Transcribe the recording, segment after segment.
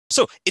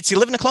So it's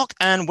 11 o'clock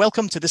and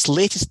welcome to this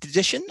latest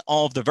edition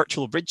of the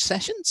Virtual Bridge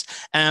Sessions.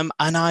 And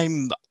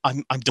I'm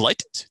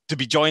delighted to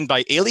be joined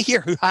by Eilidh here,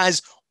 who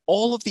has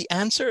all of the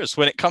answers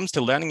when it comes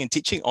to learning and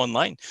teaching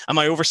online. Am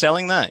I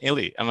overselling that,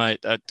 Eilidh? Am I,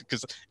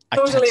 because I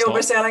totally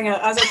overselling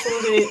it. As I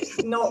told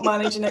you, not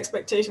managing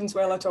expectations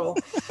well at all.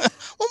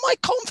 Well, my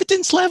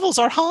confidence levels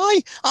are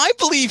high. I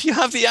believe you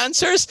have the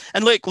answers.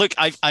 And look,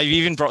 I've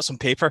even brought some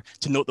paper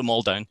to note them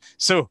all down.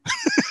 So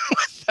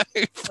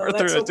without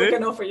further ado, we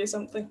can offer you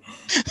something.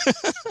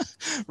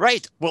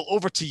 Right. Well,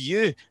 over to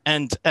you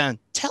and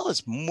tell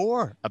us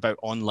more about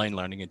online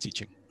learning and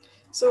teaching.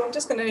 So I'm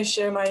just going to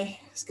share my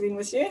screen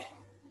with you.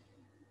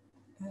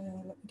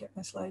 Let me get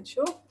my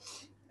slideshow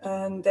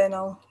and then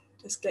I'll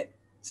just get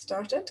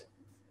started.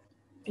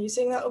 Are you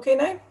seeing that okay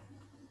now?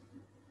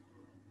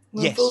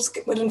 Yes.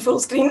 We're in full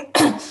screen.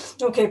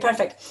 Okay,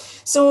 perfect.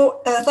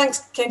 So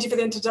thanks, Kenji, for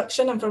the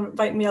introduction and for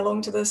inviting me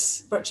along to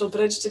this virtual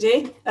bridge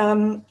today.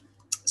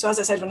 So as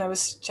I said when I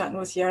was chatting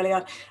with you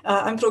earlier,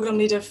 I'm Programme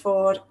Leader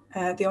for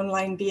the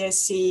online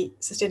BSc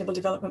Sustainable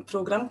Development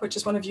Programme, which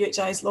is one of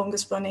UHI's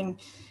longest running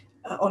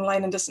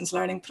online and distance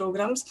learning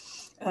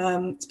programmes.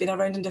 It's been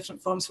around in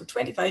different forms for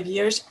 25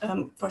 years,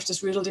 first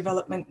as rural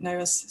development, now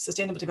as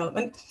sustainable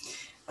development.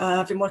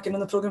 I've been working on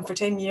the programme for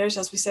 10 years,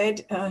 as we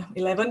said,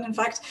 11 in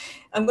fact.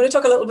 I'm going to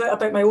talk a little bit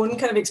about my own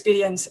kind of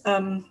experience.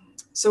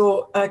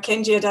 So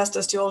Kenji had asked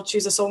us to all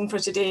choose a song for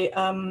today.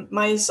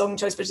 My song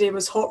choice for today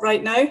was Hot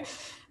Right Now.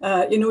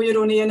 You know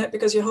you're only in it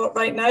because you're hot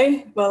right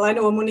now. Well, I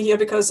know I'm only here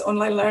because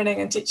online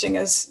learning and teaching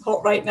is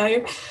hot right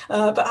now.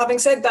 But having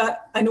said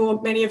that, I know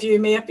many of you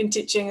may have been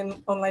teaching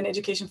in online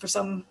education for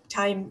some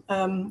time.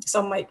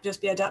 Some might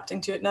just be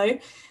adapting to it now.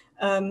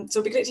 So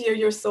it'd be great to hear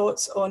your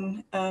thoughts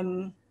on,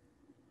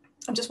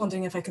 I'm just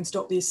wondering if I can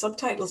stop these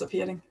subtitles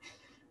appearing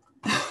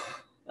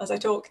as I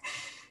talk.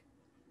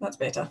 That's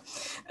better.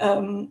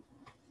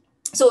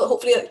 So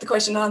hopefully the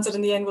question and answer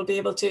in the end will be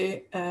able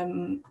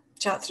to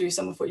chat through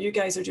some of what you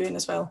guys are doing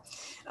as well.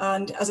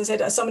 And as I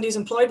said, as somebody who's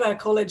employed by a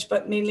college,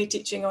 but mainly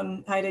teaching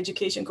on higher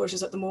education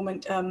courses at the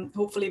moment,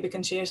 hopefully we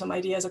can share some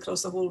ideas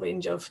across the whole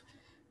range of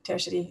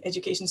tertiary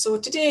education. So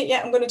today,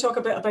 I'm going to talk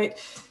a bit about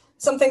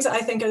some things that I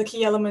think are the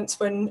key elements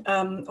when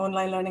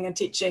online learning and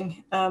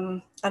teaching.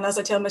 And as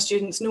I tell my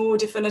students, no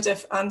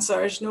definitive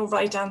answers, no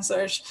right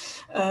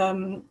answers,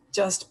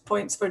 just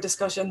points for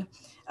discussion.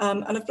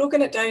 And I've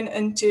broken it down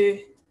into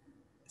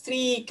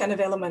three kind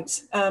of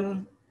elements.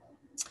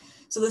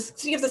 So the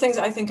three of the things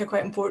that I think are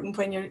quite important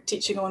when you're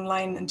teaching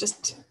online, and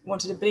just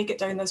wanted to break it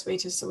down this way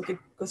so we could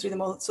go through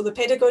them all. So the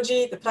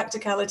pedagogy, the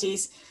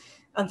practicalities,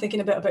 and thinking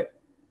a bit about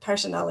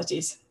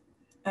personalities.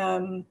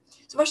 So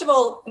first of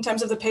all, in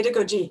terms of the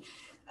pedagogy,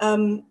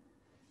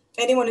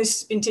 anyone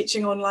who's been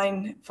teaching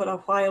online for a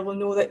while will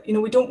know that,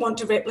 we don't want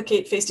to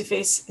replicate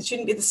face-to-face. It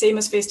shouldn't be the same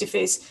as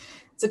face-to-face.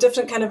 It's a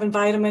different kind of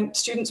environment.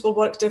 Students will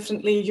work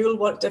differently, you'll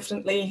work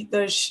differently.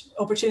 There's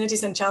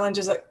opportunities and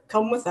challenges that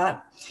come with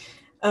that.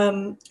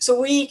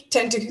 So we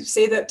tend to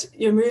say that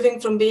you're moving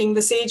from being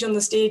the sage on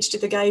the stage to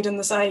the guide on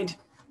the side.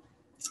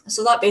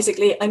 So that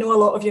basically, I know a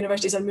lot of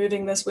universities are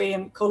moving this way,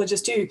 and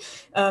colleges too,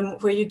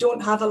 where you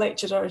don't have a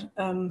lecturer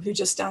who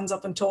just stands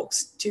up and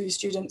talks to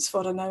students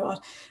for an hour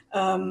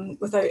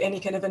without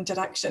any kind of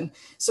interaction.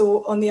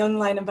 So on the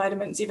online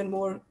environment, it's even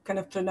more kind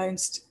of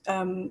pronounced.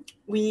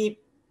 We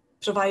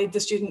provide the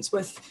students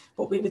with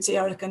what we would say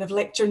are kind of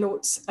lecture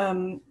notes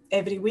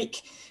every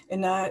week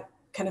in a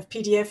kind of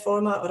PDF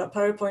format or a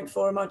PowerPoint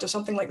format or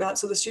something like that.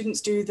 So the students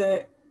do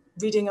the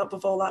reading up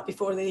of all that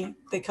before they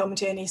come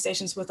to any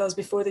sessions with us,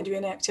 before they do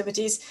any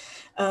activities.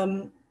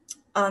 And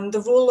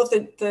the role of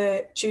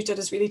the tutor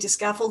is really to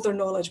scaffold their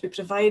knowledge. We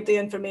provide the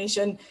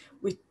information,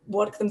 we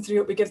work them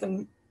through it, we give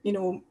them,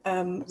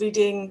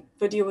 reading,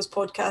 videos,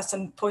 podcasts,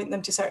 and point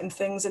them to certain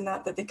things in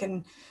that they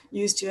can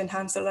use to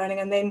enhance their learning.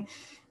 And then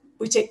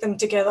we take them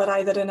together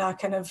either in a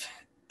kind of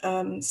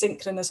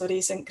synchronous or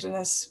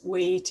asynchronous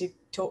way to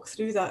talk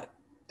through that,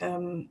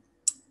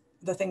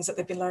 the things that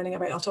they've been learning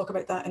about. I'll talk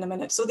about that in a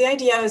minute. So the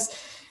idea is,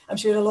 I'm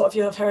sure a lot of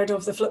you have heard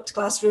of the flipped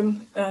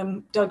classroom.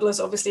 Douglas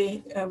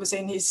obviously was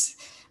saying he's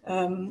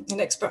an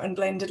expert in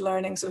blended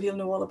learning, so he'll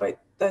know all about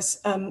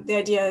this. The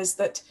idea is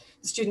that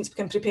the students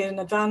can prepare in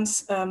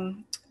advance.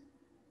 The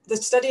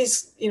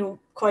studies,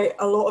 quite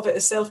a lot of it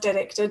is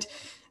self-directed.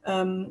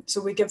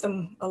 So we give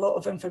them a lot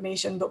of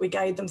information, but we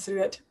guide them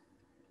through it.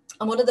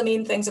 And one of the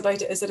main things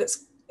about it is that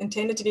it's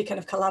intended to be kind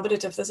of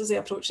collaborative. This is the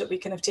approach that we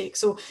kind of take.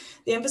 So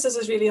the emphasis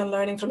is really on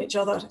learning from each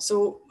other.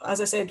 So as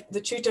I said, the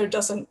tutor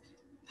doesn't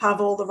have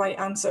all the right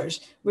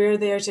answers. We're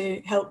there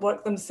to help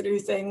work them through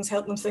things,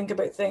 help them think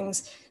about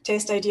things,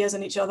 test ideas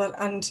on each other.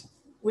 And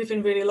we've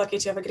been really lucky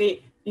to have a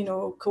great,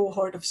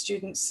 cohort of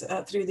students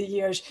through the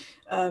years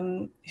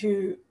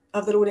who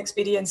have their own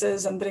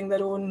experiences and bring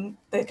their own,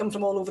 they come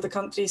from all over the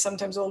country,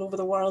 sometimes all over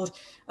the world,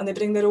 and they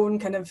bring their own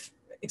kind of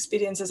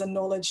experiences and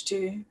knowledge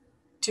to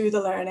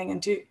the learning,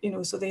 and to,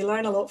 so they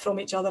learn a lot from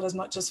each other as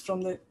much as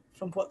from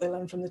what they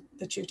learn from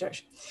the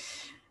tutors.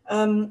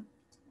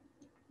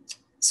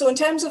 So in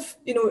terms of,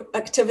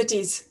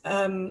 activities,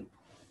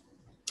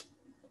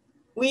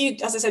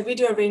 as I said, we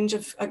do a range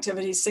of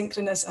activities,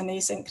 synchronous and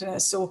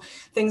asynchronous. So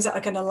things that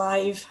are kind of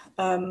live,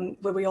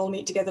 where we all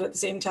meet together at the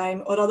same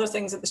time, or other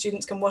things that the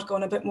students can work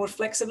on a bit more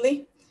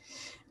flexibly.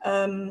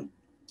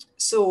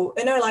 So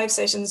in our live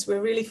sessions,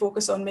 we're really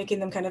focused on making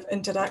them kind of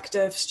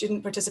interactive,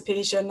 student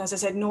participation. As I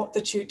said, not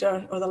the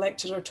tutor or the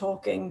lecturer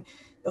talking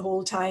the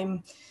whole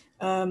time.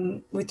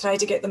 We try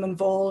to get them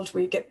involved.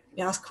 We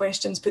ask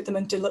questions, put them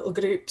into little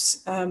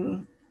groups.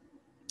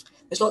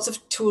 There's lots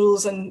of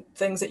tools and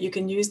things that you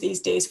can use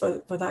these days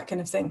for that kind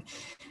of thing.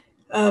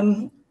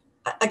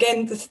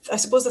 Again, I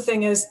suppose the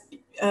thing is,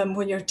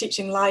 when you're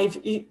teaching live,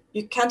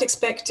 you can't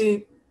expect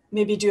to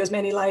maybe do as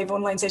many live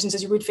online sessions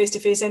as you would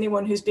face-to-face.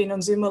 Anyone who's been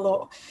on Zoom a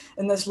lot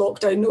in this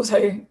lockdown knows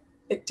how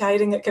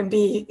tiring it can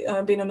be,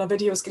 being on a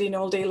video screen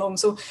all day long.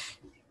 So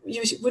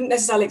you wouldn't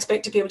necessarily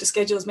expect to be able to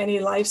schedule as many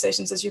live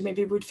sessions as you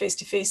maybe would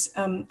face-to-face,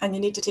 and you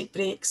need to take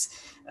breaks,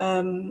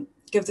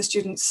 give the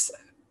students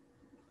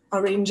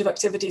a range of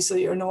activities so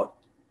you're not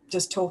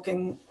just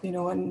talking,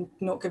 and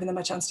not giving them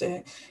a chance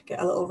to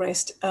get a little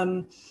rest.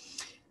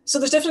 So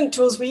there's different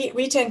tools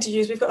we tend to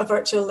use. We've got a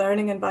virtual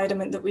learning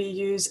environment that we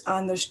use,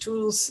 and there's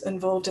tools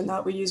involved in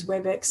that. We use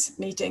WebEx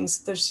meetings.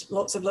 There's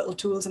lots of little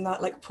tools in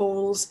that, like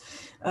polls,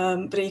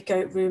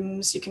 breakout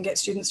rooms. You can get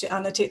students to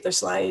annotate their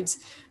slides.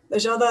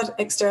 There's other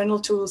external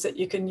tools that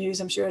you can use.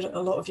 I'm sure a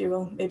lot of you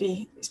will,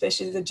 maybe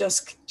especially the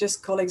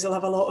Just colleagues, will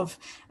have a lot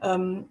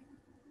of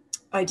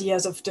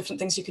ideas of different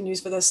things you can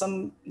use for this.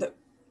 Some that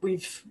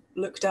we've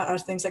looked at are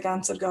things like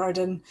Answer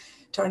Garden,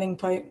 Turning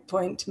Point,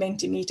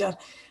 Mentimeter.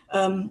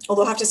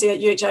 Although I have to say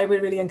at UHI,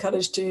 we're really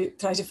encouraged to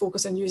try to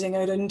focus on using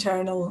our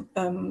internal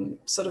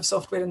sort of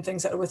software and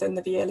things that are within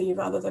the VLE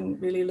rather than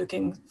really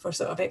looking for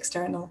sort of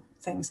external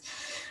things.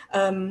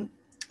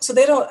 So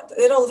they're all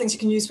the things you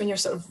can use when you're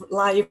sort of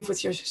live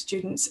with your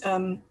students.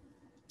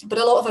 But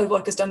a lot of our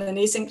work is done in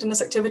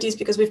asynchronous activities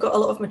because we've got a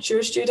lot of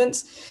mature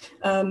students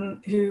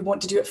who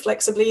want to do it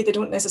flexibly. They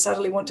don't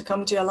necessarily want to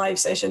come to a live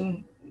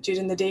session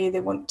during the day.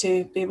 They want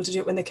to be able to do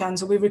it when they can.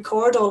 So we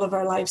record all of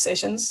our live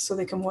sessions so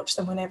they can watch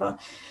them whenever.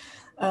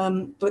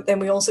 But then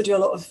we also do a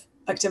lot of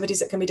activities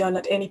that can be done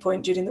at any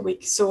point during the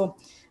week. So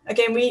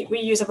again, we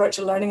use a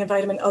virtual learning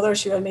environment.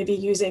 Others who are maybe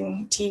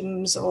using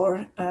Teams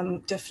or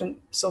different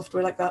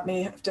software like that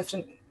may have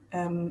different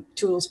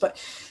tools,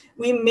 but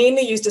we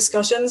mainly use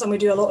discussions, and we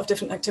do a lot of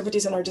different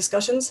activities in our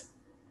discussions.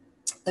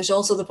 There's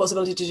also the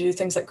possibility to do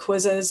things like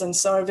quizzes and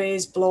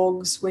surveys,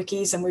 blogs,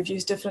 wikis, and we've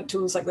used different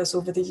tools like this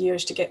over the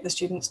years to get the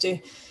students to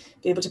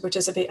be able to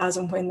participate as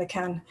and when they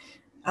can.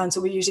 And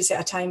so we usually set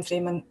a time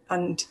frame,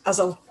 and as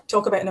I'll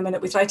talk about in a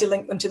minute, we try to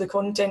link them to the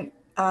content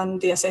and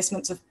the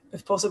assessments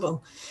if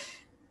possible.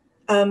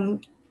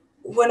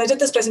 When I did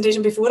this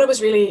presentation before, I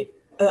was really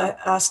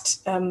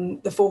asked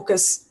the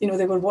focus, they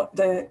were what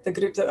the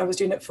group that I was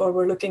doing it for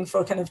were looking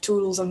for kind of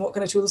tools and what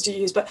kind of tools to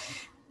use. But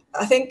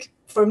I think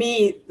for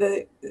me,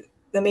 the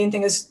main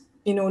thing is,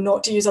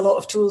 not to use a lot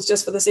of tools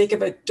just for the sake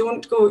of it.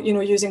 Don't go,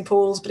 using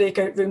polls,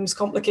 breakout rooms,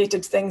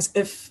 complicated things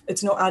if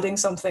it's not adding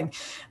something.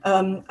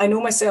 I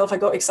know myself, I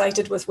got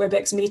excited with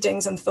WebEx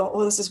meetings and thought,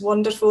 oh, this is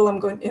wonderful. I'm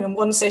going, in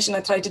one session, I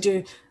tried to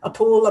do a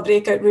poll, a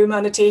breakout room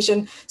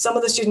annotation. Some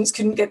of the students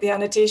couldn't get the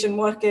annotation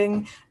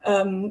working.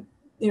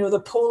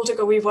 The poll took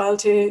a wee while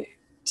to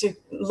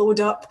load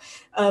up.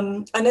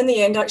 And in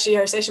the end, actually,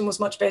 our session was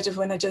much better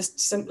when I just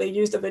simply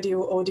used the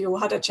video, audio,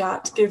 had a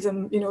chat, gave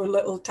them,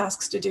 little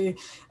tasks to do.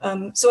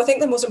 So I think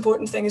the most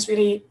important thing is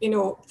really,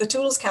 the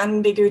tools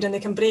can be good and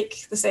they can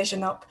break the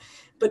session up,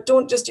 but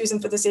don't just use them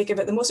for the sake of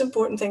it. The most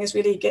important thing is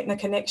really getting a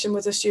connection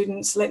with the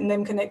students, letting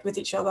them connect with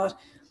each other,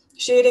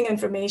 sharing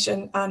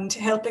information and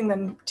helping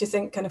them to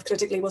think kind of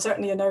critically. Well,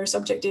 certainly in our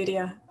subject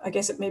area, I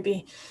guess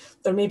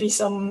there may be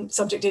some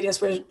subject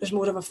areas where there's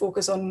more of a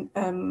focus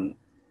on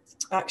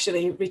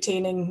actually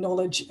retaining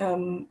knowledge,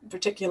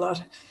 particular,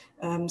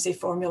 say,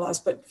 formulas.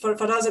 But for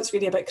us, it's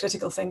really about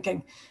critical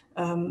thinking.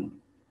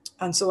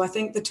 And so I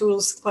think the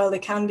tools, while they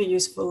can be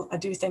useful, I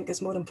do think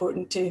it's more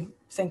important to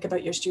think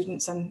about your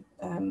students and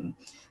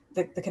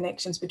the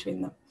connections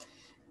between them.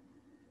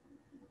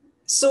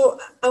 So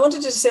I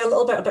wanted to say a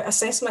little bit about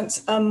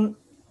assessments. I know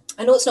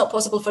it's not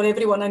possible for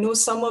everyone. I know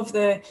some of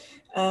the,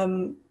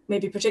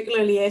 maybe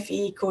particularly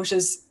FE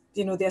courses,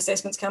 the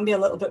assessments can be a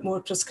little bit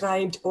more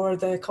prescribed, or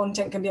the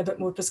content can be a bit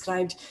more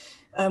prescribed.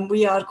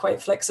 We are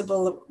quite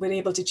flexible. We're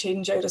able to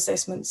change our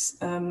assessments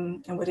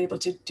and we're able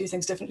to do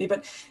things differently.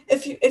 But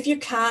if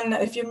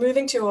you're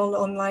moving to all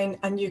online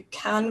and you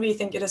can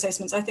rethink your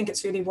assessments, I think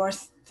it's really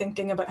worth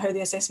thinking about how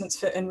the assessments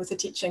fit in with the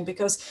teaching,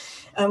 because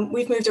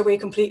we've moved away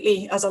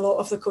completely, as a lot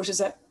of the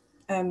courses at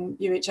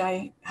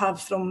UHI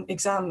have, from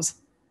exams,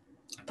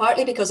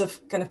 partly because of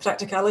kind of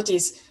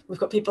practicalities. We've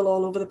got people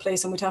all over the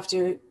place and we'd have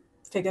to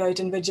figure out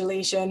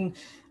invigilation.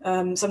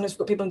 Sometimes we've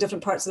got people in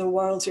different parts of the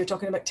world, so you're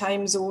talking about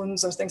time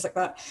zones or things like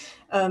that.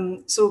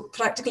 So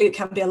practically it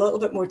can be a little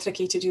bit more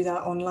tricky to do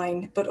that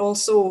online, but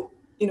also,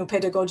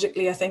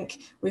 pedagogically, I think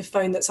we've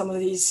found that some of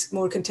these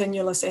more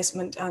continual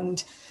assessment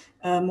and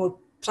more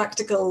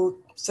practical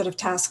sort of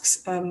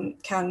tasks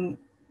can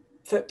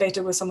fit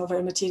better with some of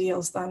our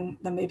materials than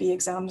maybe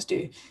exams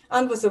do.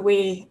 And with the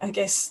way, I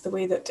guess, the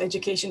way that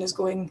education is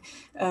going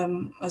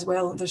as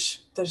well,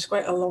 there's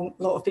quite a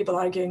lot of people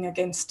arguing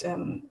against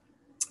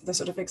the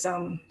sort of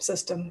exam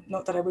system.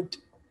 Not that I would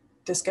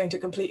discount it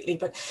completely,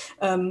 but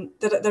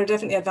there are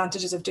definitely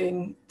advantages of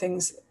doing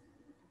things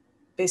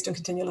based on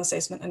continual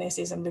assessment and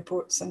essays and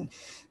reports and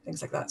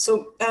things like that.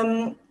 So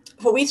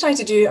what we try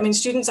to do, I mean,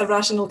 students are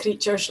rational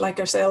creatures like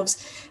ourselves,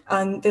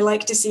 and they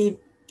like to see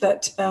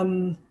that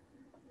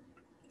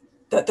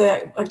that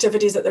the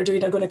activities that they're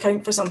doing are going to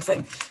count for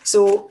something.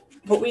 So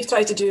what we've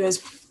tried to do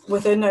is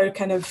within our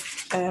kind of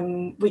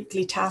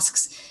weekly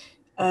tasks,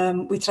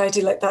 we try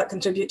to let that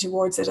contribute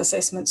towards their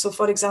assessment. So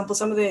for example,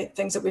 some of the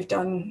things that we've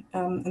done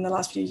in the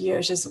last few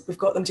years is we've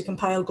got them to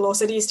compile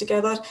glossaries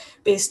together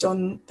based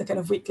on the kind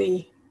of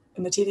weekly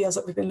materials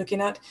that we've been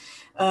looking at,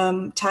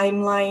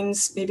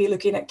 timelines, maybe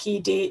looking at key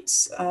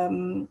dates,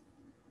 and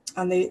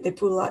they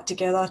pull that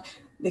together.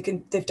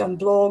 They've done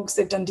blogs,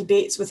 they've done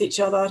debates with each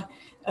other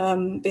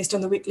based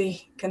on the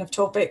weekly kind of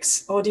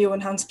topics, audio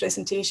enhanced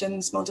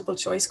presentations, multiple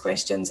choice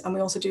questions, and we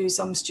also do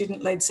some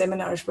student-led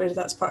seminars where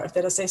that's part of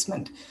their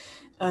assessment.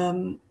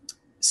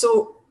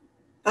 So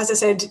as I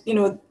said, you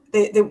know,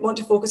 they want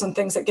to focus on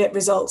things that get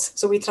results.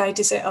 So we try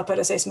to set up our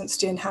assessments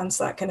to enhance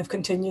that kind of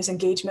continuous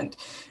engagement,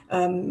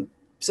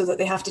 so that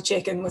they have to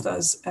check in with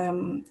us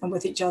and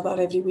with each other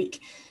every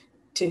week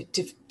to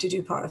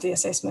do part of the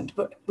assessment.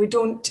 But we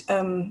don't,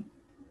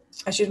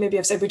 I should maybe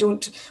have said, we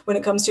don't, when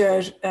it comes to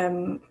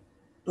our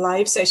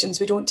live sessions,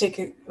 we don't take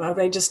a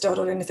register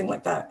or anything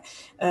like that.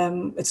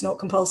 It's not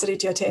compulsory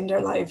to attend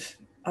our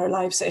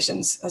live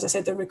sessions. As I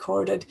said, they're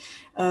recorded.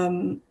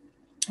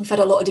 We've had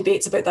a lot of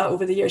debates about that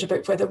over the years,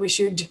 about whether we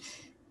should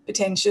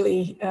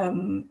potentially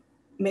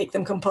make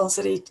them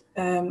compulsory.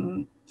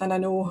 And I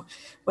know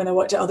when I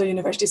worked at other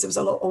universities, there was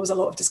always a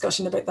lot of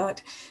discussion about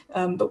that,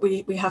 but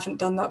we haven't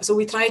done that. So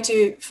we try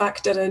to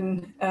factor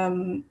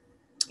in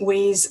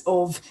ways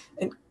of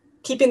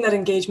keeping their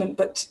engagement,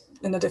 but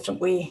in a different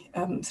way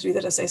through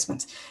their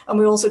assessments. And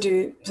we also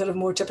do sort of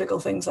more typical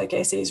things like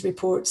essays,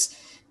 reports.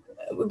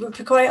 We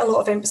put quite a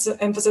lot of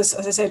emphasis,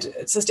 as I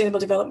said, sustainable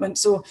development.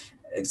 So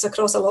it's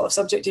across a lot of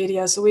subject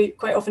areas. So we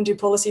quite often do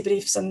policy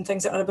briefs and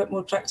things that are a bit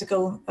more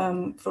practical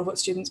for what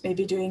students may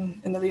be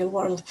doing in the real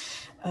world.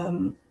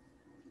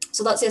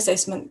 So that's the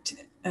assessment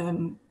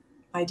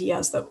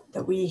ideas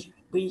that we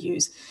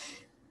use.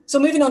 So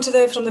moving on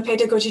to from the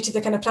pedagogy to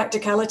the kind of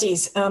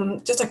practicalities,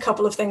 just a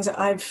couple of things that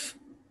I've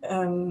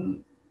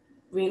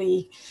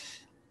really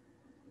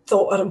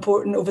thought are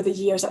important over the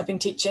years that I've been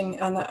teaching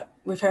and that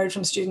we've heard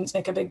from students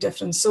make a big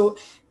difference. So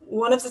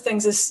one of the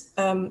things is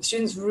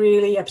students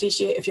really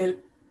appreciate if you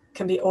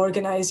can be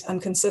organised and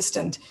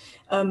consistent.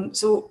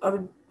 So I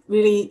would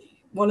really,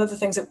 one of the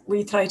things that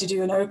we try to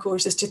do in our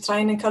course is to try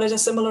and encourage a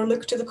similar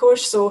look to the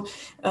course. So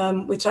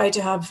we try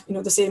to have, you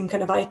know, the same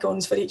kind of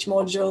icons for each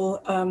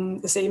module,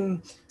 the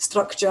same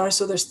structure.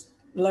 So there's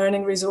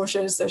learning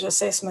resources, there's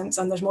assessments,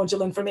 and there's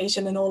module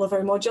information in all of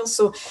our modules.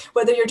 So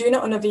whether you're doing it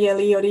on a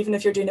VLE or even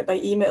if you're doing it by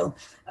email,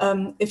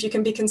 if you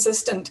can be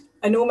consistent.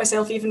 I know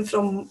myself, even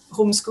from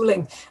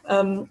homeschooling,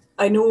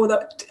 I know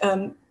that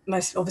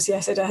obviously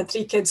I said I had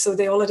 3 kids, so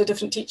they all had a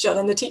different teacher,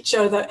 and the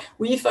teacher that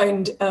we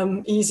found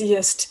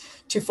easiest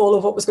to follow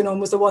what was going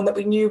on was the one that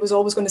we knew was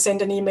always going to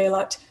send an email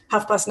at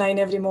 9:30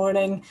 every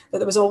morning, that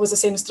there was always the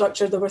same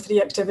structure, there were 3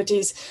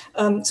 activities.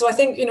 So I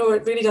think, you know,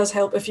 it really does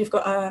help if you've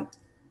got a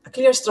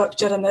clear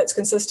structure and that's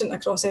consistent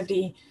across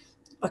every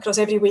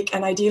week,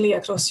 and ideally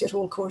across your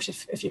whole course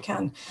if you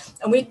can.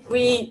 And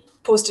we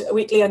post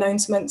weekly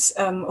announcements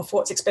of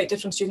what's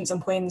expected from students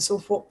and when. So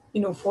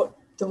what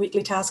the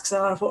weekly tasks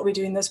are, what are we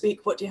doing this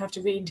week, what do you have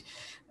to read,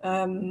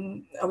 are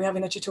we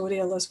having a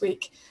tutorial this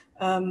week,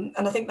 and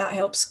I think that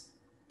helps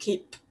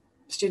keep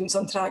students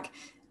on track,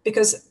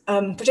 because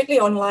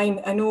particularly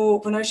online, I know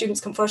when our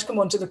students first come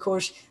onto the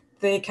course,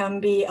 they can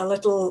be a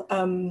little,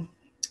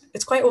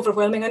 it's quite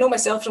overwhelming. I know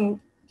myself from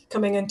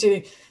coming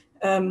into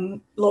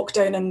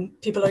lockdown,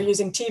 and people are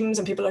using Teams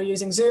and people are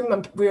using Zoom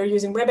and we are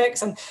using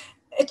WebEx, and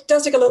it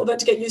does take a little bit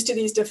to get used to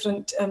these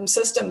different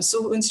systems.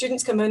 So when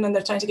students come in and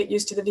they're trying to get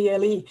used to the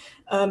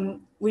VLE,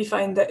 we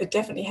find that it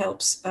definitely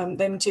helps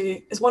them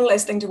to, it's one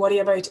less thing to worry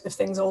about if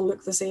things all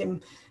look the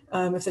same,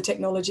 if the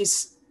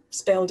technology's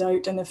spelled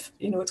out and if,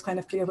 you know, it's kind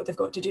of clear what they've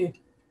got to do.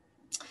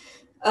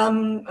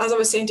 As I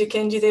was saying to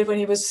Kenji there when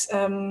he was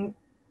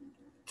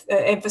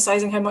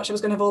emphasising how much I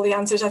was going to have all the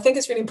answers, I think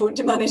it's really important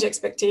to manage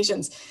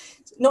expectations,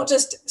 not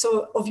just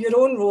so of your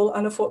own role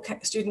and of what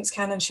students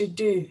can and should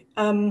do.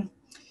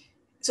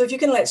 So if you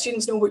can let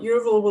students know what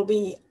your role will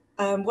be,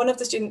 one of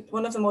the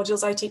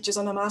modules I teach is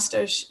on a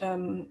master's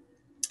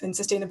in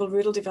sustainable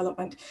rural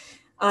development,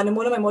 and in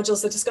one of my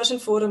modules, the discussion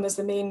forum is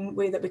the main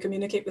way that we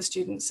communicate with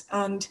students.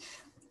 And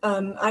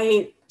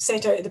I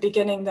set out at the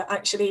beginning that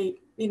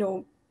actually, you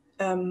know,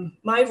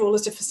 my role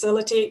is to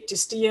facilitate, to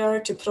steer,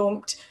 to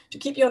prompt, to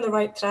keep you on the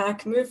right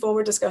track, move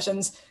forward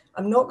discussions.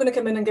 I'm not going to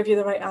come in and give you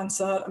the right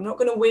answer. I'm not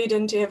going to wade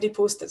into every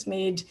post that's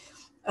made.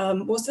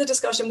 Most of the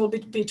discussion will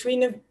be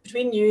between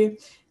you.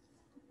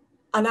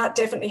 And that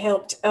definitely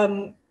helped.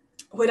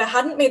 Where I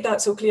hadn't made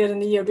that so clear in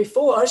the year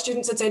before,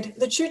 students had said,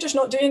 the tutor's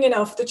not doing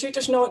enough, the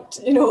tutor's not,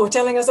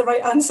 telling us the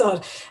right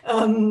answer.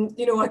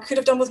 I could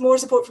have done with more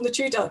support from the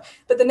tutor.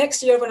 But the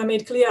next year when I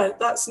made clear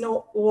that's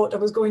not what I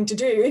was going to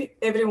do,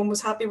 everyone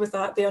was happy with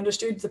that. They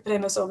understood the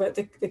premise of it.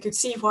 They could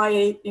see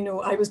why,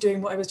 I was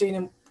doing what I was doing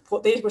and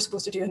what they were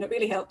supposed to do, and it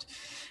really helped.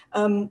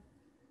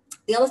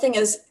 The other thing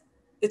is,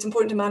 it's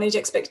important to manage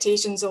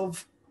expectations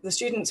of the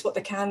students, what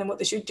they can and what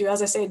they should do.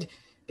 As I said,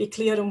 be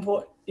clear on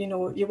what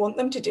you want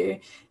them to do.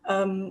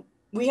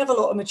 We have a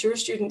lot of mature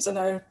students in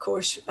our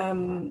course,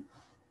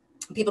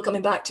 people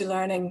coming back to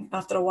learning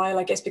after a while,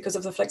 I guess, because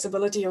of the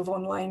flexibility of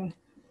online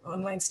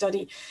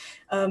study.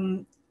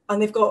 And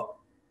they've got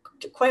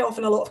quite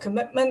often a lot of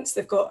commitments,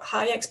 they've got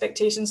high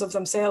expectations of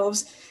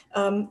themselves,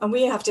 and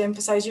we have to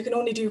emphasize you can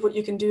only do what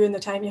you can do in the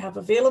time you have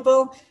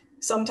available.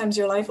 Sometimes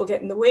your life will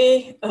get in the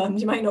way.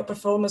 You might not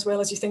perform as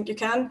well as you think you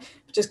can,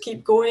 but just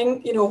keep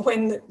going.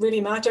 When it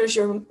really matters,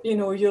 you'll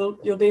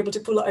be able to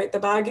pull it out the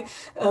bag.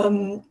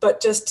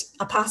 But just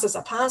a pass is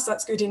a pass,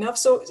 that's good enough.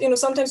 So,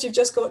 sometimes you've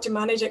just got to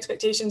manage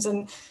expectations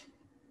and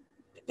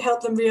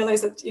help them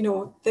realize that,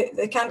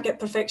 they can't get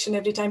perfection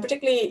every time.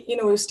 Particularly,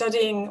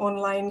 studying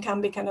online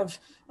can be kind of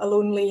a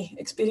lonely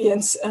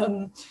experience.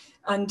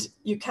 And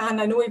you can,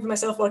 I know even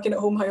myself working at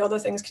home, how other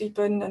things creep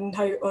in and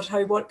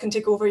how work can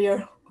take over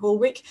your whole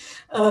week.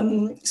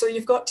 So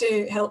you've got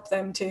to help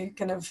them to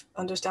kind of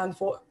understand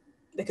what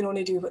they can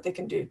only do what they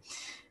can do.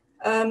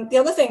 The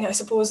other thing, I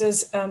suppose,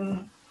 is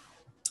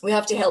we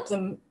have to help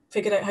them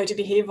figure out how to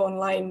behave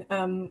online.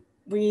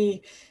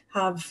 We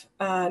have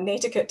a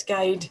netiquette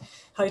guide,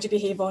 how to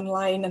behave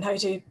online and how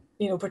to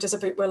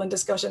participate well in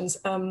discussions.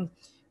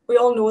 We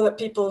all know that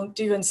people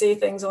do and say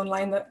things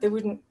online that they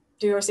wouldn't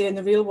do or say in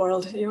the real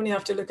world. You only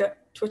have to look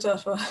at Twitter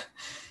for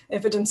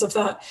evidence of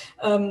that.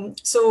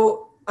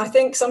 So I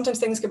think sometimes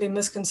things can be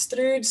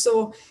misconstrued.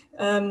 So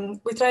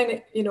we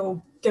try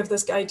and give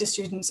this guide to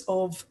students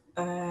of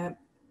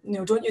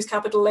don't use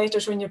capital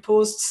letters when your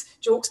posts.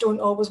 Jokes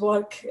don't always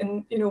work,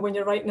 and when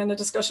you're writing in a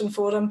discussion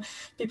forum,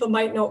 people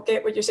might not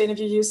get what you're saying if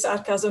you use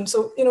sarcasm.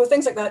 So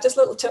things like that. Just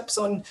little tips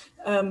on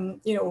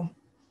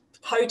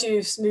how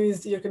to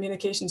smooth your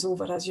communications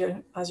over as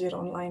you're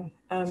online.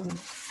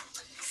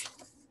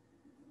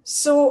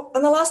 So,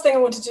 and the last thing I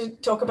wanted to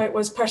talk about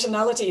was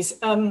personalities.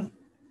 When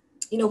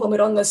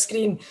we're on the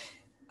screen,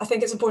 I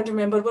think it's important to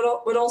remember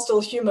we're all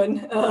still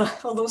human,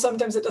 although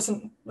sometimes it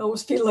doesn't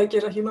always feel like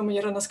you're a human when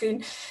you're on a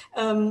screen.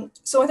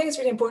 So I think it's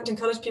really important to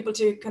encourage people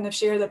to kind of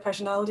share their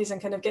personalities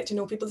and kind of get to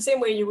know people the same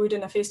way you would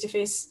in a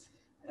face-to-face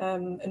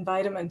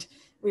environment.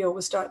 We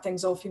always start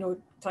things off,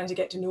 trying to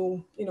get to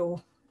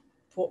know,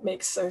 what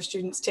makes our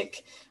students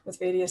tick with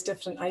various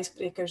different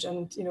icebreakers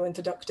and,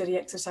 introductory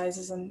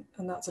exercises and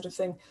that sort of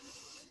thing.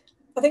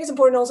 I think it's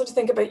important also to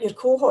think about your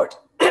cohort.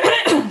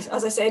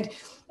 As I said,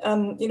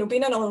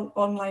 being an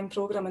online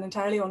program, an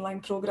entirely online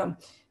program,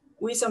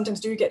 we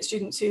sometimes do get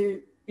students who,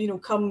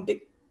 come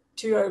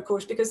to our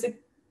course because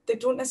they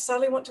don't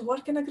necessarily want to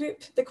work in a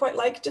group. They quite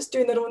like just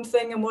doing their own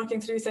thing and working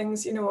through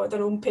things, at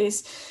their own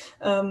pace.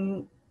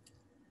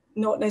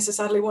 Not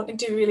necessarily wanting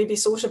to really be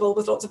sociable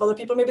with lots of other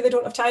people. Maybe they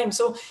don't have time.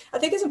 So I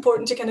think it's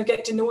important to kind of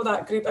get to know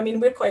that group. I mean,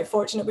 we're quite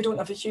fortunate. We don't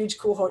have a huge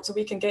cohort, so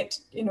we can get,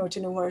 to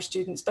know our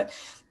students. But,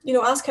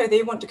 ask how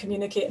they want to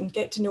communicate and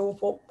get to know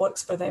what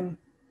works for them.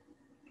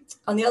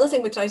 And the other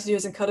thing we try to do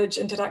is encourage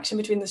interaction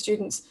between the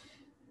students.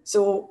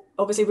 So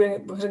obviously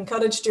we're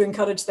encouraged to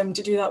encourage them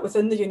to do that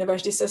within the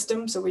university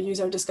system. So we use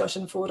our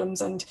discussion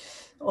forums and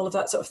all of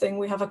that sort of thing.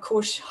 We have a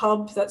course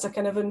hub that's a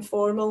kind of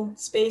informal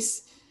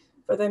space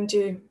for them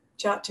to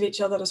chat to each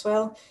other as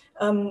well.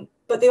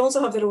 But they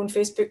also have their own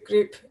Facebook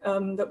group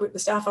that the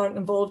staff aren't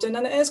involved in.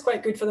 And it is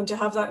quite good for them to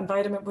have that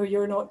environment where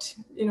you're not,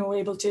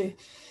 able to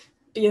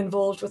be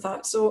involved with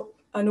that. So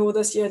I know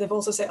this year they've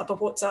also set up a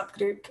WhatsApp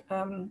group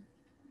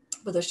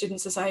with their student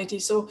society.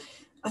 So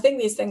I think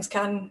these things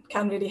can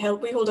really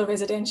help. We hold a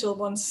residential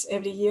once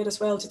every year as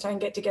well to try and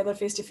get together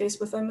face to face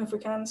with them if we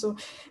can. So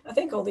I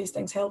think all these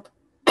things help.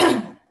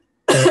 And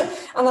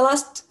the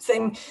last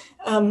thing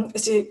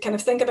is to kind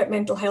of think about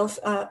mental health.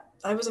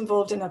 I was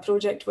involved in a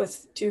project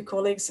with two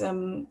colleagues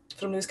from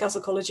Lews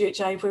Castle College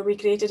UHI where we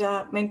created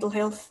a mental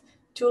health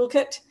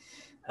toolkit.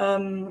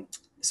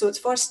 So it's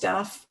for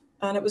staff,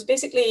 and it was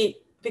basically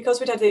because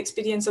we'd had the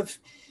experience of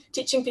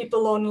teaching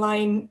people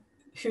online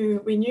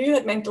who we knew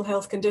had mental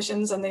health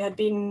conditions and they had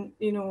been,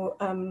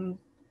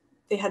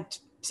 they had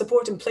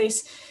support in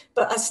place.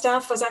 But as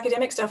staff, as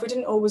academic staff, we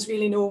didn't always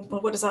really know,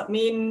 well, what does that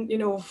mean?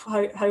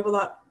 How will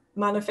that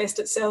manifest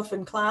itself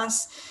in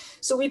class?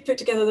 So we put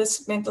together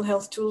this mental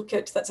health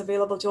toolkit that's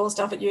available to all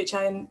staff at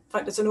UHI. In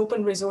fact, it's an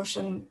open resource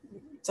and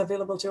it's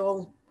available to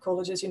all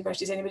colleges,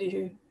 universities, anybody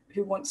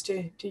who wants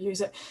to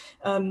use it.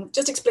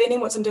 Just explaining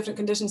what some different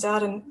conditions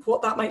are and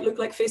what that might look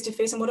like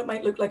face-to-face and what it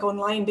might look like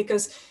online,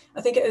 because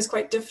I think it is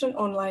quite different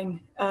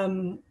online. How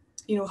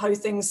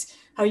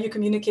you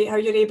communicate, how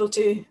you're able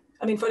to,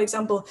 I mean, for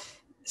example,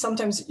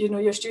 sometimes,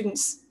 your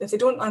students, if they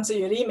don't answer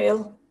your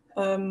email,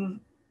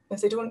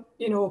 if they don't,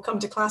 come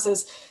to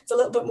classes, it's a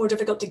little bit more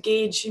difficult to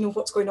gauge,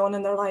 what's going on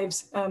in their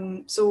lives.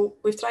 So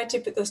we've tried to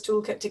put this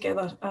toolkit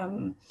together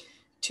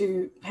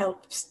to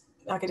help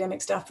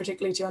academic staff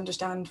particularly to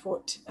understand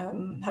what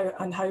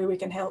how we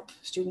can help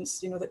students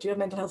that do have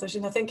mental health issues.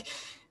 And I think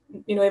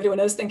everyone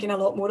is thinking a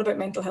lot more about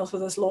mental health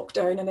with this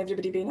lockdown and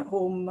everybody being at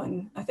home,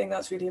 and I think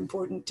that's really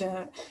important,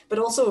 but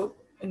also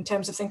in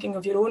terms of thinking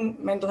of your own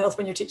mental health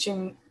when you're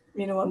teaching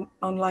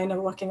online or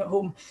working at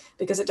home,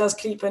 because it does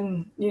creep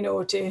in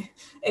to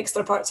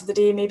extra parts of the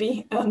day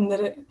maybe that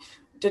it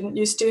didn't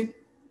used to,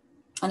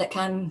 and it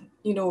can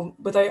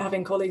without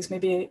having colleagues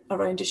maybe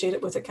around to share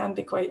it with, it can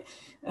be quite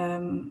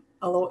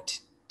a lot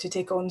to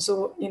take on.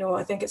 So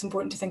I think it's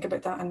important to think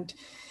about that. And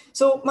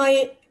so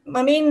my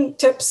main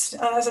tips,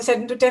 as I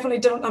said, definitely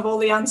don't have all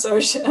the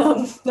answers,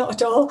 not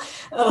at all,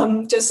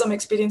 just some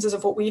experiences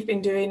of what we've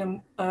been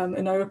doing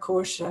in our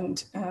course.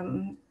 And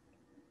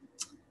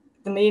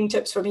the main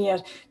tips for me are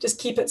just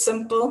keep it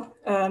simple,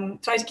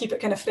 try to keep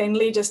it kind of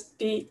friendly, just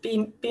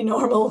be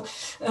normal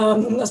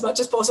as much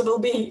as possible,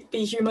 be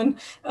human,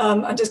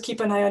 and just keep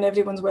an eye on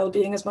everyone's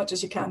well-being as much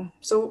as you can.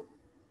 So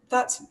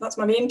that's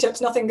my main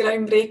tips, nothing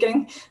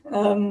groundbreaking,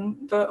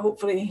 but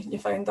hopefully you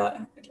found that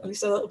at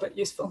least a little bit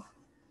useful.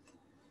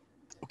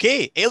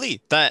 Okay, Eilidh,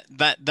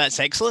 that's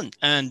excellent,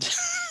 and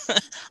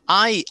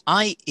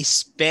I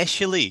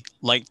especially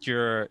liked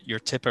your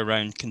tip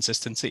around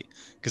consistency,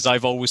 because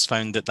I've always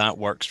found that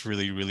works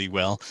really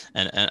well,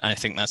 and I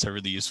think that's a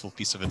really useful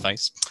piece of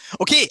advice.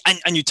 Okay,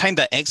 and you timed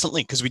that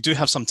excellently, because we do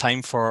have some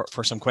time for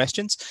some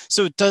questions.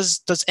 So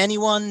does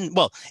anyone,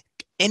 well,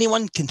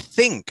 anyone can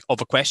think of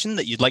a question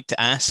that you'd like to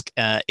ask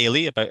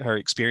Eilidh about her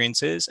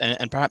experiences,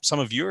 and perhaps some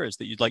of yours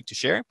that you'd like to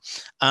share.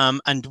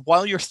 And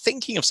while you're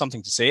thinking of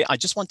something to say, I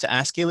just want to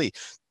ask Eilidh,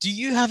 do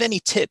you have any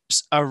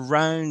tips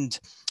around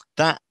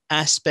that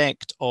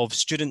aspect of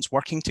students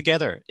working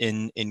together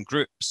in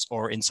groups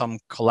or in some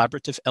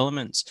collaborative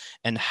elements,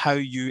 and how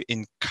you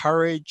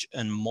encourage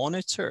and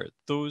monitor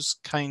those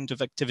kind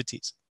of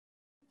activities?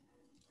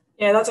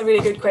 Yeah, that's a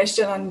really good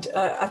question, and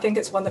I think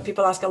it's one that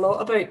people ask a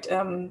lot about,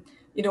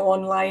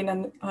 online,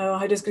 and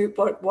how does group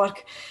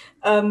work?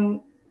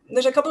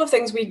 There's a couple of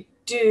things we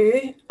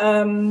do.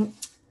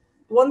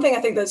 One thing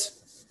I think that's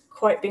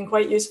been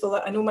quite useful,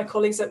 I know my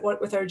colleagues that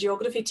work with our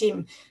geography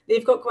team,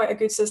 they've got quite a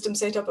good system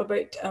set up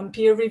about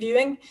peer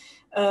reviewing.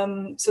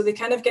 So they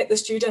kind of get the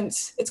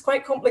students, it's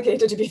quite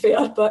complicated to be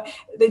fair, but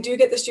they do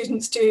get the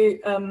students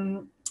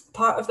to,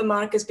 part of the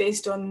mark is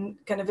based on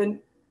kind of an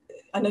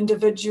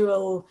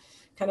individual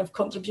kind of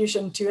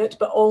contribution to it,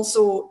 but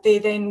also they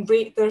then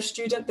rate their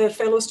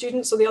fellow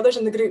students. So the others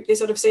in the group, they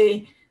sort of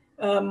say,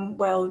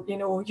 well,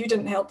 you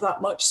didn't help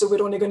that much, so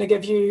we're only going to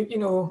give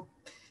you,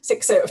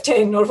 6 out of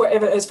 10 or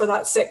whatever it is for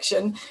that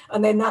section.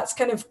 And then that's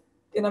kind of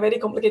in a very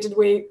complicated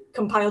way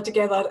compiled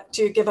together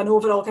to give an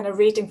overall kind of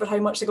rating for how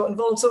much they got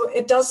involved. So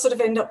it does sort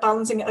of end up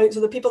balancing it out. So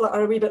the people that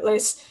are a wee bit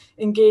less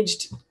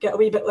engaged get a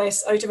wee bit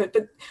less out of it.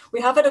 But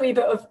we have had a wee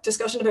bit of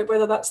discussion about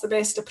whether that's the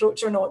best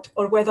approach or not,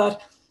 or whether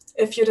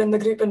if you're in the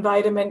group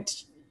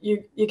environment,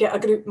 you get a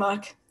group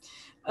mark.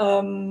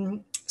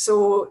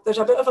 So there's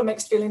a bit of a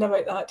mixed feeling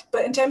about that.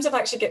 But in terms of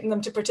actually getting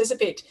them to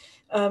participate,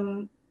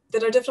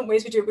 there are different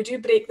ways we do it. We do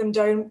break them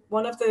down.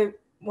 One of the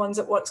ones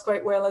that works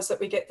quite well is that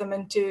we get them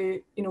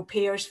into,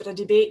 pairs for a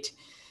debate.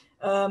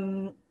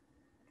 You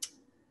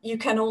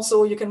can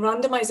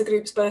randomize the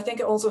groups, but I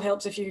think it also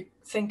helps if you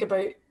think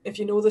about, if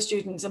you know the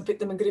students and put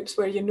them in groups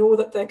where you know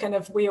that the kind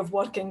of way of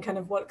working kind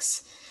of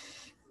works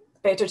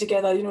better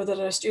together.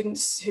 There are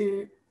students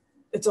who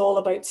it's all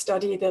about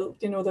study. They'll,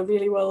 they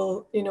really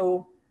will,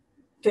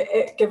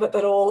 give it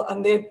their all,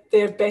 and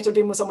they're better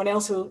being with someone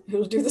else who'll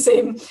do the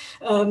same.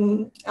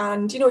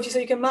 And so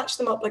you can match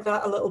them up like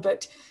that a little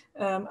bit.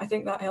 I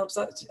think that helps.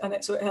 So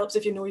it helps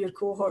if you know your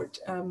cohort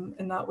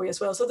in that way as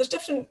well. So there's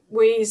different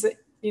ways that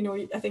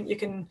I think you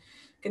can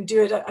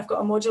do it. I've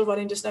got a module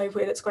running just now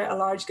where it's quite a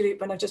large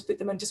group, and I've just put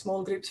them into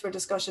small groups for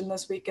discussion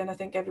this week, and I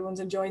think everyone's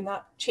enjoying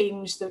that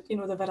change, the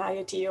the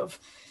variety of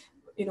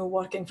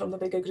working from the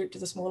bigger group to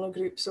the smaller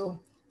group.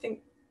 So I think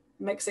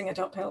mixing it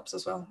up helps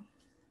as well.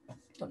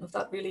 Don't know if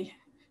that really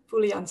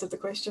fully answered the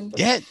question. But...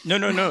 Yeah,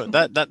 no.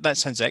 That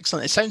sounds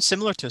excellent. It sounds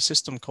similar to a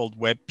system called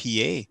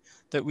WebPA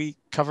that we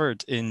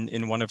covered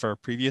in one of our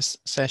previous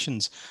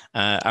sessions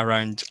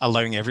around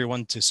allowing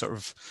everyone to sort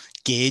of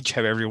gauge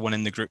how everyone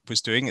in the group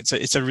was doing.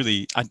 It's a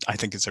really, I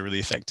think it's a really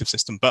effective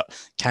system, but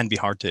can be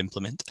hard to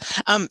implement.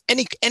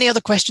 Any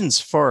other questions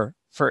for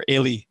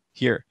Eilidh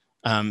here?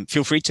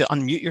 Feel free to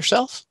unmute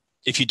yourself.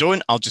 If you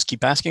don't, I'll just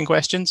keep asking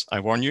questions. I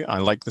warn you, I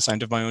like the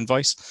sound of my own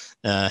voice.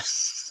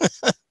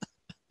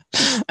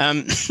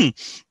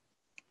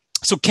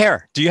 So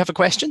Kerr, do you have a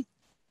question?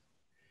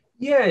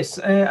 Yes,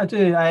 I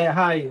do.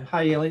 Hi,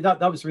 Eilidh.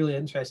 That was really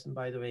interesting,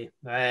 by the way.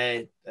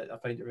 I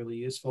find it really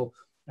useful.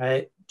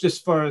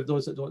 Just for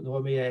those that don't know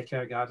me,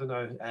 Kerr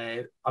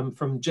Gardiner, I'm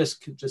from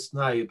just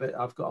now, but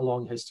I've got a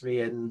long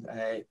history in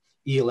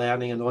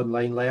e-learning and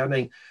online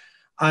learning.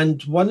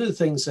 And one of the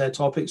things,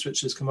 topics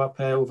which has come up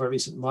over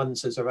recent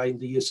months is around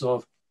the use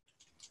of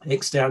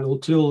external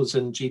tools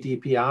and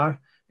GDPR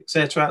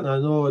etc. And I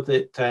know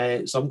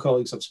that some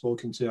colleagues I've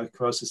spoken to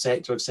across the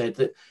sector have said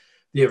that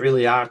they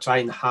really are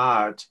trying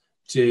hard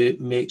to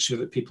make sure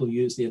that people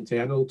use the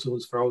internal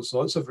tools for all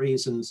sorts of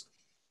reasons.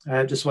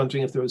 Just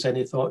wondering if there was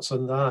any thoughts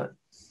on that.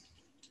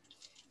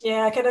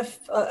 Yeah, I kind of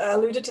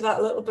alluded to that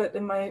a little bit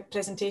in my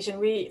presentation.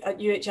 We at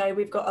UHI,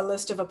 we've got a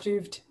list of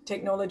approved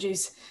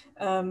technologies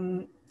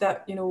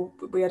that, you know,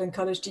 we are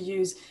encouraged to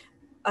use.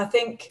 I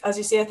think, as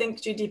you say, I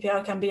think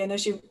GDPR can be an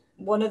issue.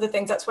 One of the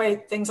things, that's why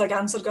things like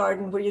Answer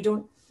Garden, where you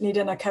don't need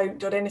an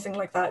account or anything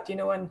like that, you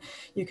know, and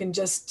you can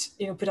just,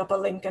 you know, put up a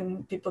link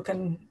and people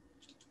can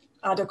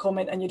add a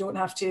comment and you don't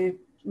have to,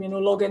 you know,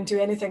 log into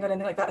anything or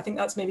anything like that. I think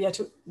that's maybe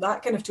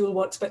that kind of tool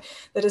works, but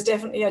there is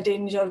definitely a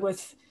danger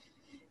with,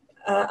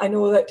 I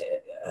know that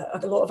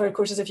a lot of our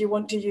courses, if you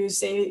want to use,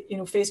 say, you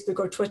know, Facebook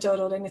or Twitter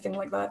or anything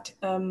like that,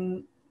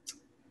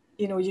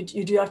 you know,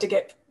 you do have to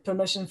get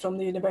permission from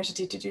the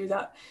university to do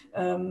that,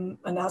 and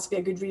there has to be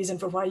a good reason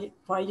for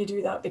why you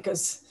do that,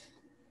 because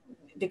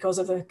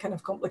of the kind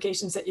of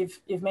complications that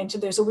you've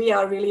mentioned there. So we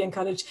are really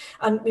encouraged,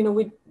 and you know,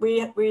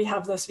 we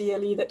have this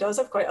VLE that does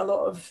have quite a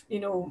lot of, you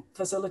know,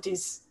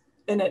 facilities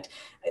in it.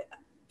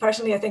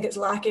 Personally, I think it's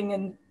lacking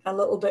in a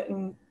little bit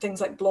in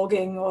things like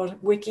blogging or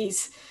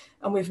wikis,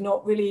 and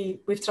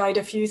we've tried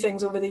a few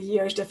things over the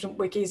years, different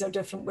wikis or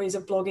different ways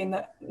of blogging,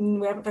 that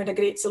we haven't found a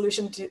great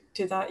solution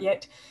to that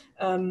yet.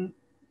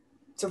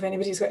 So if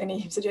anybody's got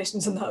any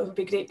suggestions on that, it would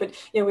be great. But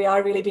yeah, we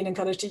are really being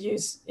encouraged to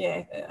use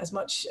as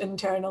much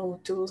internal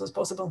tools as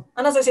possible.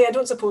 And as I say, I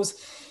don't suppose,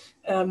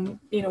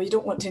 you know, you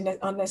don't want to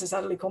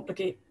unnecessarily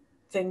complicate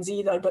things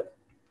either, but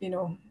you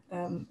know,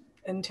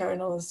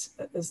 internal is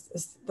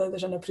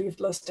there's an approved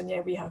list, and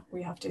yeah, we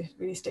have to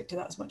really stick to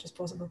that as much as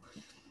possible.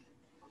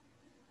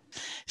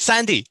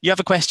 Sandy, you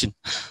have a question.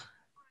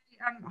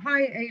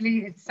 Hi,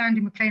 Eilidh. It's Sandy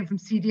McLean from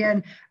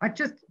CDN. I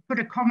just put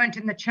a comment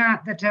in the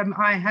chat that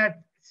I had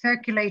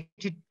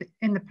circulated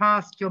in the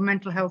past your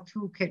mental health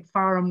toolkit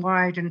far and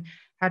wide, and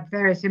had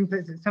various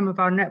inputs at some of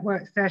our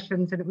network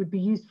sessions, and it would be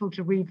useful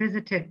to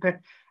revisit it. But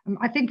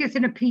I think it's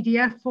in a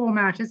PDF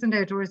format, isn't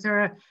it? Or is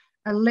there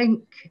a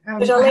link?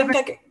 There's a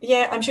link.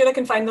 Yeah, I'm sure I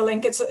can find the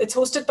link. It's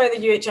hosted by the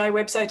UHI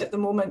website at the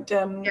moment,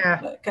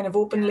 kind of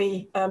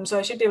openly. So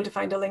I should be able to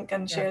find a link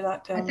and share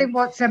that. I think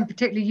what's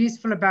particularly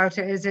useful about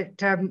it is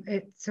it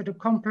sort of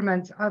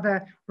complements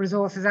other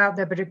resources out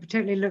there, but it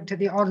particularly looked at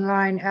the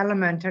online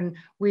element, and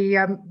we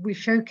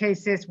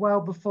showcased this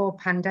well before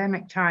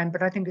pandemic time,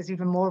 but I think it's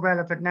even more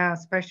relevant now,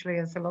 especially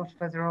as a lot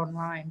of us are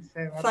online.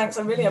 So thanks,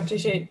 I really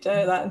appreciate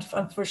that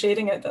and for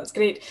sharing it. That's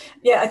great.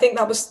 Yeah, I think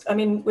that was, I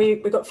mean, we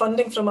got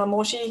funding from a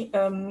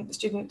MOSHI,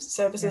 Student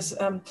Services,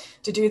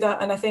 to do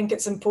that, and I think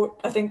it's important.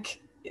 I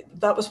think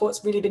that was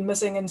what's really been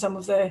missing in some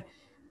of the,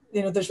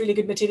 you know, there's really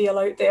good material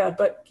out there,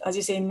 but as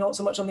you say, not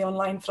so much on the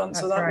online front.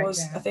 That's so that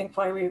was, I think,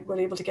 why we were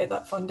able to get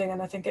that funding,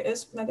 and I think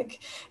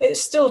it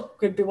still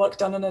could be work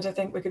done on it. I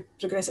think we could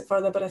progress it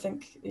further, but I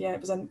think, yeah,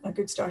 it was a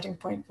good starting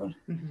point for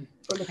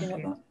looking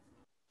at that.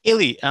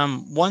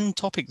 Eilidh, one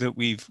topic that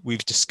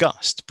we've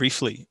discussed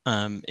briefly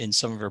in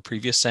some of our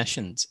previous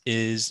sessions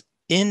is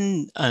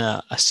in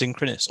a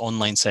synchronous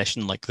online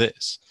session like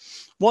this.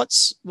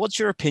 What's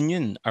your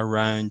opinion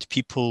around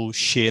people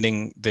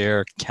sharing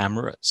their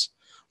cameras?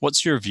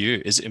 What's your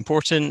view? Is it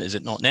important? Is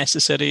it not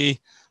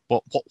necessary?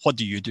 What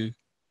do you do?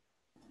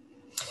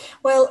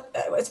 Well,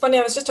 it's funny.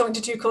 I was just talking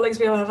to two colleagues.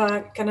 We have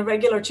a kind of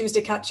regular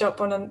Tuesday catch up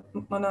at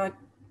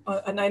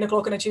 9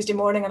 o'clock on a Tuesday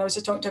morning, and I was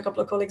just talking to a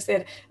couple of colleagues there,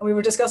 and we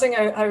were discussing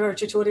how our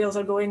tutorials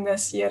are going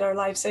this year, our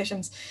live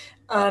sessions,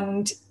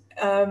 and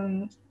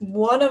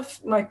one of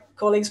my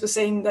colleagues was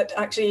saying that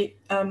actually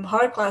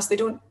her class, they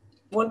don't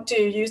want to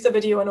use the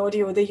video and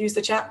audio, they use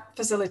the chat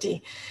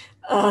facility.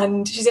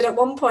 And she said at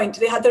one point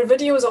they had their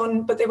videos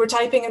on, but they were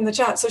typing in the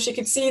chat, so she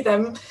could see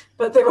them,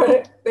 but they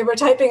were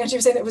typing, and she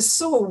was saying it was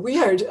so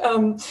weird.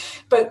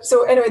 But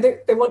so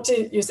anyway, they want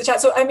to use the chat.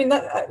 So I mean,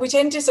 that we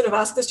tend to sort of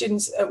ask the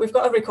students. We've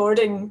got a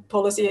recording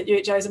policy at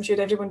UHI, as I'm sure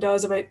everyone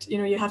does, about, you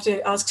know, you have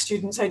to ask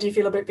students, how do you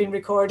feel about being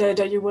recorded?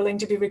 Are you willing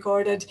to be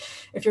recorded?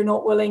 If you're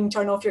not willing,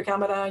 turn off your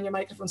camera and your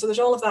microphone. So there's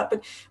all of that.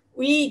 But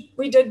we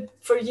did,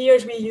 for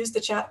years, we used the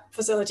chat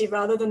facility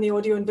rather than the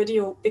audio and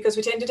video, because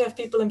we tended to have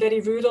people in very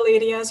rural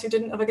areas who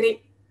didn't have a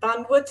great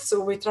bandwidth. So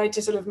we tried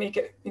to sort of make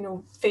it, you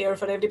know, fair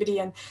for everybody,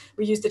 and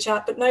we used the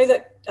chat. But now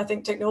that I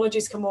think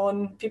technology's come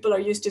on, people are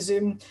used to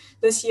Zoom.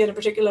 This year in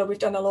particular, we've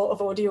done a lot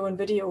of audio and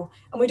video,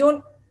 and we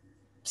don't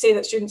say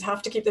that students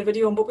have to keep their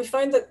video on, but we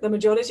found that the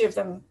majority of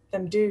them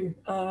do.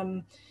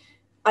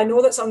 I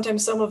know that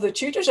sometimes some of the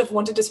tutors have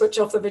wanted to switch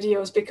off the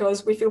videos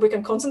because we feel we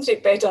can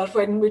concentrate better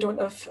when we don't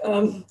have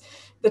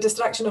the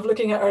distraction of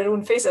looking at our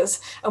own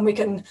faces, and we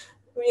can,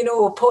 you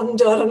know,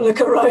 ponder and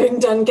look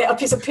around and get a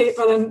piece of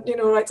paper and, you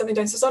know, write something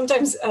down. So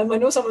sometimes I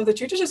know some of the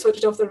tutors have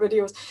switched off their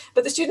videos,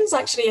 but the students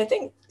actually, I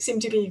think, seem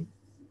to be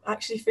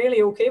actually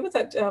fairly okay with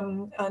it.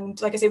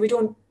 And like I say, we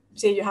don't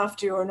say you have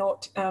to or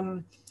not,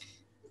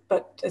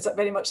 but it's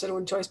very much their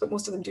own choice, but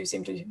most of them do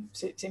seem to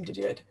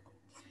do it.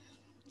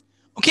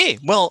 Okay,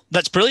 well,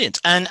 that's brilliant.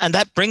 And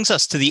that brings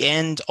us to the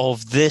end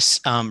of this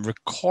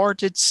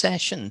recorded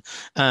session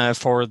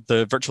for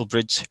the Virtual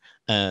Bridge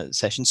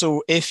session.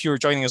 So if you're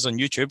joining us on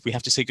YouTube, we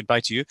have to say goodbye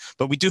to you,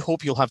 but we do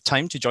hope you'll have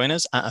time to join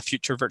us at a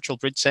future Virtual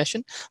Bridge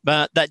session.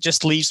 But that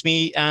just leaves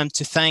me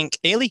to thank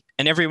Eilidh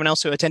and everyone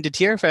else who attended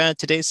here for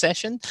today's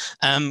session.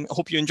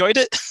 Hope you enjoyed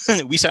it.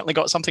 We certainly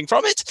got something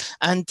from it.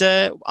 And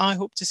I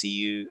hope to see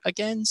you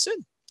again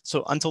soon.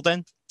 So until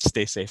then,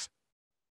 stay safe.